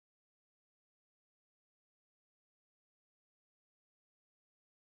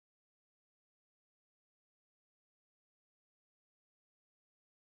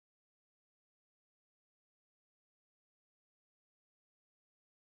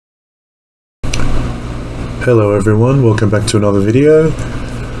Hello everyone, welcome back to another video.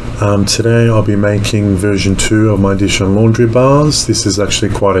 Today I'll be making version 2 of my dish and laundry bars. This is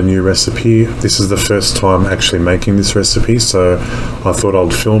actually quite a new recipe. This is the first time actually making this recipe, so I thought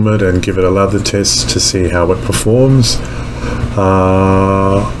I'd film it and give it a lather test to see how it performs.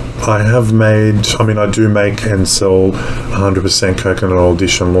 I do make and sell 100% coconut oil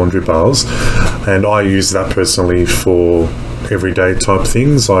dish and laundry bars, and I use that personally for everyday type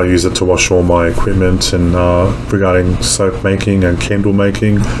things. I use it to wash all my equipment and regarding soap making and candle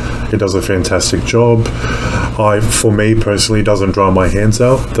making. It does a fantastic job. For me personally, doesn't dry my hands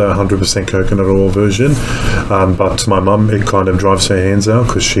out, the 100% coconut oil version, but to my mum it kind of dries her hands out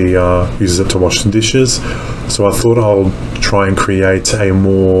because she uses it to wash the dishes. So I thought I'll try and create a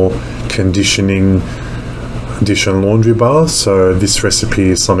more conditioning dish and laundry bar. So this recipe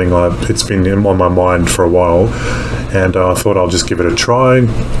is something it's been on my mind for a while, and I thought I'll just give it a try.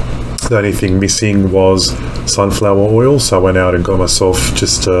 The only thing missing was sunflower oil, so I went out and got myself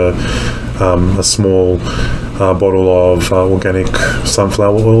just a small bottle of organic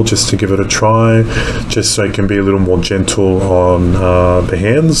sunflower oil just to give it a try, just so it can be a little more gentle on the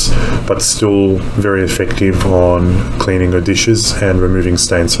hands, but still very effective on cleaning your dishes and removing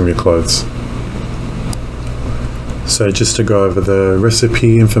stains from your clothes. So just to go over the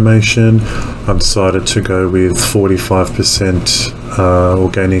recipe information, I've decided to go with 45%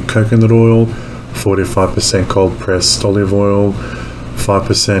 organic coconut oil, 45% cold pressed olive oil,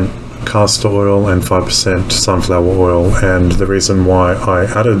 5% castor oil and 5% sunflower oil. And the reason why I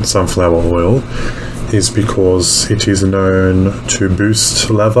added sunflower oil is because it is known to boost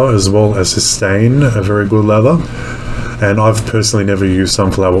lather as well as sustain a very good lather. And I've personally never used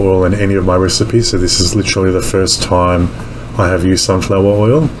sunflower oil in any of my recipes, so this is literally the first time I have used sunflower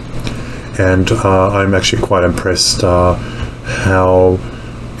oil. And I'm actually quite impressed how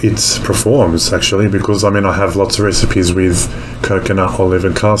it performs, actually, because I have lots of recipes with coconut, olive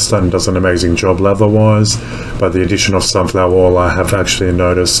and castor, and does an amazing job lather-wise. But the addition of sunflower oil, I have actually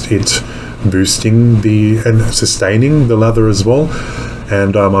noticed it boosting and sustaining the lather as well.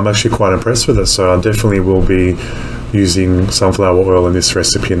 And I'm actually quite impressed with it, so I definitely will be using sunflower oil in this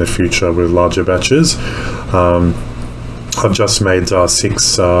recipe in the future with larger batches. I've just made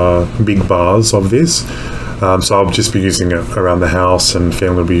 6 big bars of this, so I'll just be using it around the house, and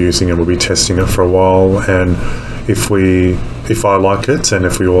family will be using it. We'll be testing it for a while, and if I like it and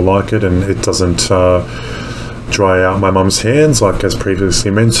if we all like it and it doesn't dry out my mum's hands like as previously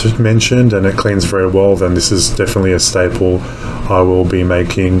mentioned, and it cleans very well, then this is definitely a staple I will be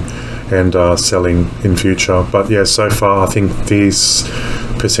making and selling in future. But yeah, so far I think this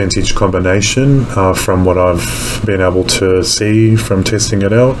percentage combination, from what I've been able to see from testing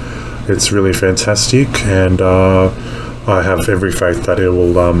it out, it's really fantastic, and I have every faith that it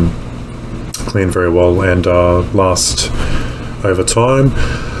will clean very well and last over time,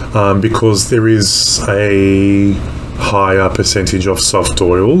 because there is a higher percentage of soft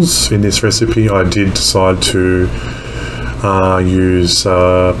oils in this recipe. I did decide to use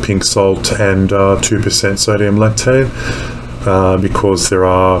pink salt and 2% sodium lactate because there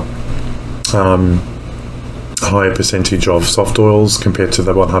are higher percentage of soft oils compared to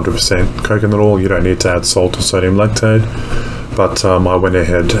the 100% coconut oil. You don't need to add salt or sodium lactate, but I went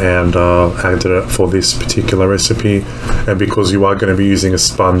ahead and added it for this particular recipe. And because you are going to be using a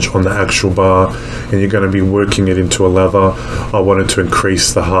sponge on the actual bar and you're going to be working it into a lather, I wanted to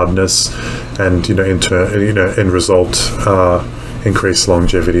increase the hardness and end result increase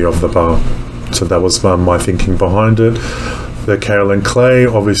longevity of the bar. So that was my thinking behind it. The kaolin clay,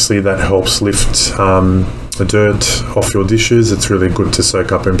 obviously that helps lift the dirt off your dishes. It's really good to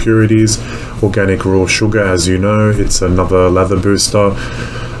soak up impurities. Organic raw sugar, as you know, it's another lather booster.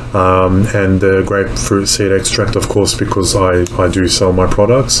 And the grapefruit seed extract, of course, because I do sell my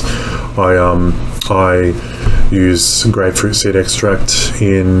products. I use grapefruit seed extract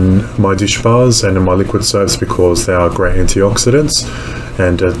in my dish bars and in my liquid soaps because they are great antioxidants,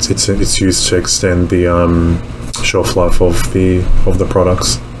 and it's used to extend the shelf life of the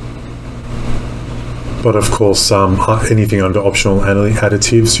products. But of course, anything under optional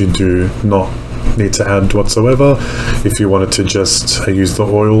additives you do not need to add whatsoever. If you wanted to just use the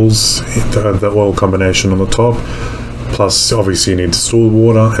oils, the oil combination on the top, plus obviously you need distilled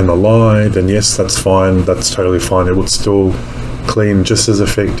water and the lye, then yes, that's fine, that's totally fine. It would still clean just as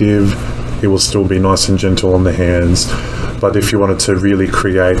effective. It will still be nice and gentle on the hands. But if you wanted to really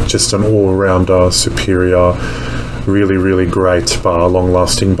create just an all-rounder, superior, really great bar,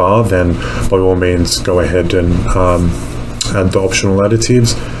 long-lasting bar, then by all means go ahead and add the optional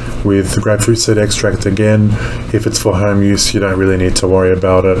additives. with grapefruit seed extract again. If it's for home use, you don't really need to worry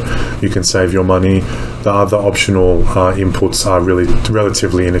about it. You can save your money. The other optional inputs are really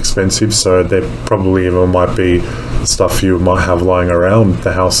relatively inexpensive, so there probably even might be stuff you might have lying around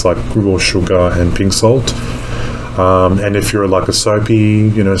the house, like raw sugar and pink salt. And if you're like a soapy,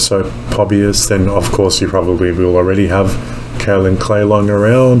 soap hobbyist, then of course you probably will already have kaolin clay lying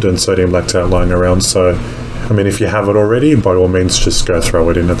around and sodium lactate lying around. So, I mean, if you have it already, by all means, just go throw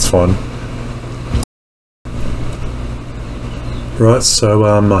it in, it's fine. Right, so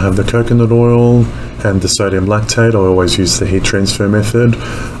I have the coconut oil and the sodium lactate. I always use the heat transfer method.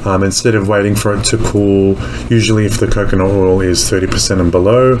 Instead of waiting for it to cool, usually if the coconut oil is 30% and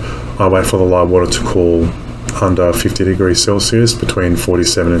below, I wait for the live water to cool under 50 degrees Celsius. Between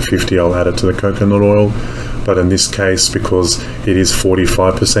 47 and 50, I'll add it to the coconut oil. But in this case, because it is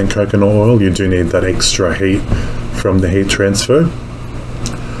 45% coconut oil, you do need that extra heat from the heat transfer.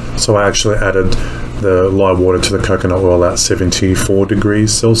 So I actually added the live water to the coconut oil at 74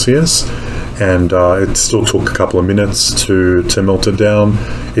 degrees Celsius, and it still took a couple of minutes to melt it down.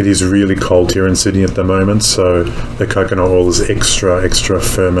 It is really cold here in Sydney at the moment, so the coconut oil is extra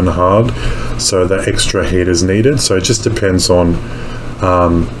firm and hard, so that extra heat is needed. So it just depends on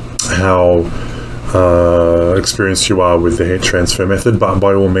how experienced you are with the heat transfer method, but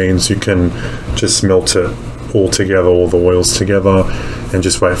by all means you can just melt it all together, all the oils together, and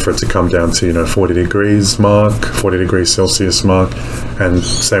just wait for it to come down to 40 degrees Celsius mark, and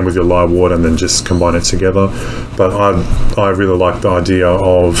same with your live water, and then just combine it together. But I really like the idea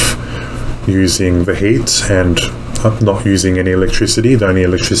of using the heat and not using any electricity. The only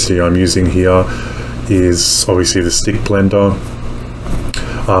electricity I'm using here is obviously the stick blender.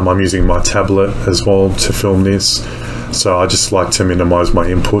 I'm using my tablet as well to film this, so I just like to minimize my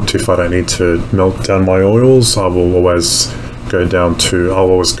input. If I don't need to melt down my oils, I will always go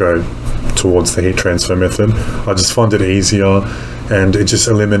towards the heat transfer method. I just find it easier, and it just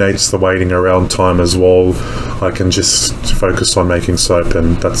eliminates the waiting around time as well. I can just focus on making soap,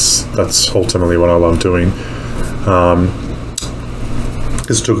 and that's ultimately what I love doing.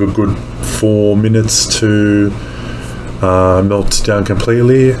 This took a good 4 minutes to melt down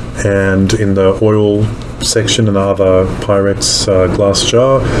completely, and in the oil section, another Pyrex glass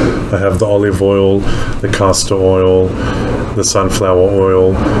jar, I have the olive oil, the castor oil, the sunflower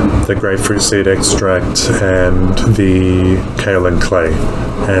oil, the grapefruit seed extract, and the kaolin clay,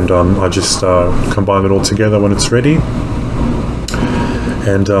 and I just combine it all together when it's ready.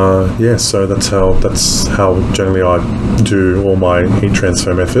 And yeah, so that's how generally I do all my heat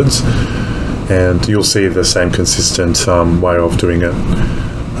transfer methods, and you'll see the same consistent way of doing it,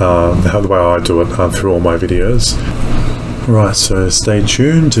 the way I do it through all my videos. Right, so stay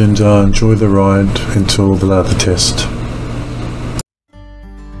tuned and enjoy the ride until the lather test.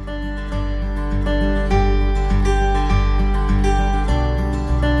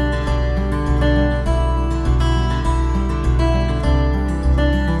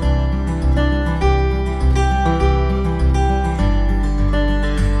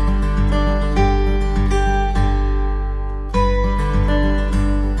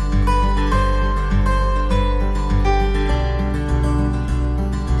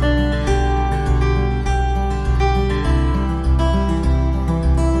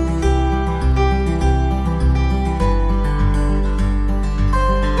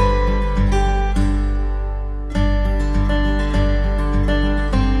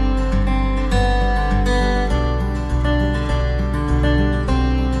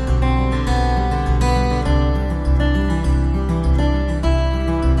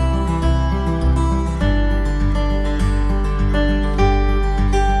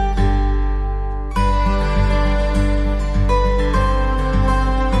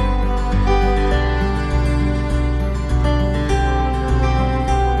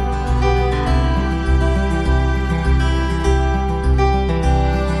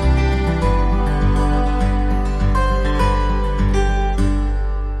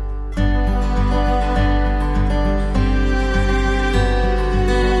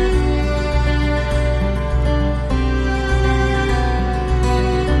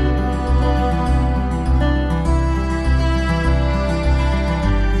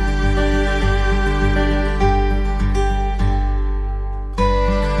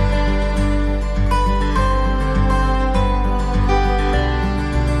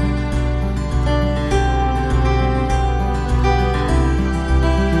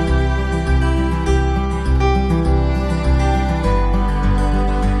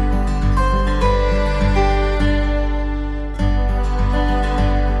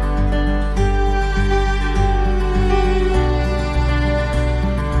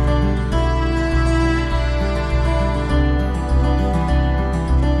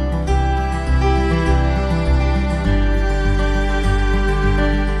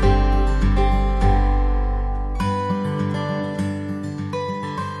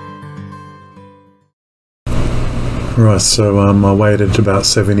 Right, so I waited about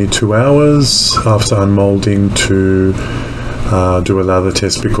 72 hours after unmolding to do a lather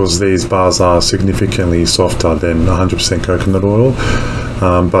test, because these bars are significantly softer than 100% coconut oil.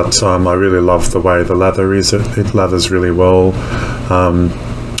 But I really love the way the lather is. It lathers really well.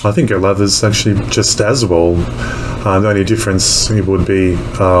 I think it lathers actually just as well. The only difference it would be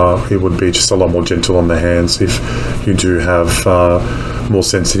just a lot more gentle on the hands if you do have more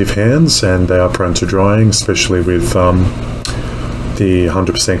sensitive hands and they are prone to drying, especially with the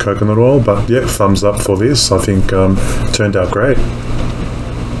 100% coconut oil. But yeah, thumbs up for this. I think turned out great.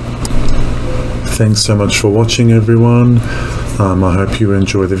 Thanks so much for watching, everyone. I hope you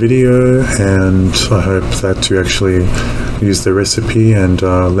enjoy the video, and I hope that you actually use the recipe, and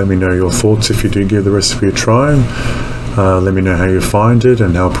let me know your thoughts if you do give the recipe a try. Let me know how you find it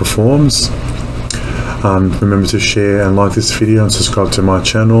and how it performs. Remember to share and like this video and subscribe to my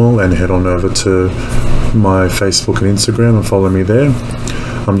channel, and head on over to my Facebook and Instagram and follow me there.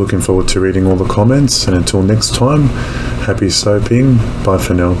 I'm looking forward to reading all the comments, and until next time, happy soaping. Bye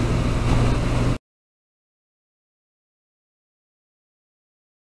for now.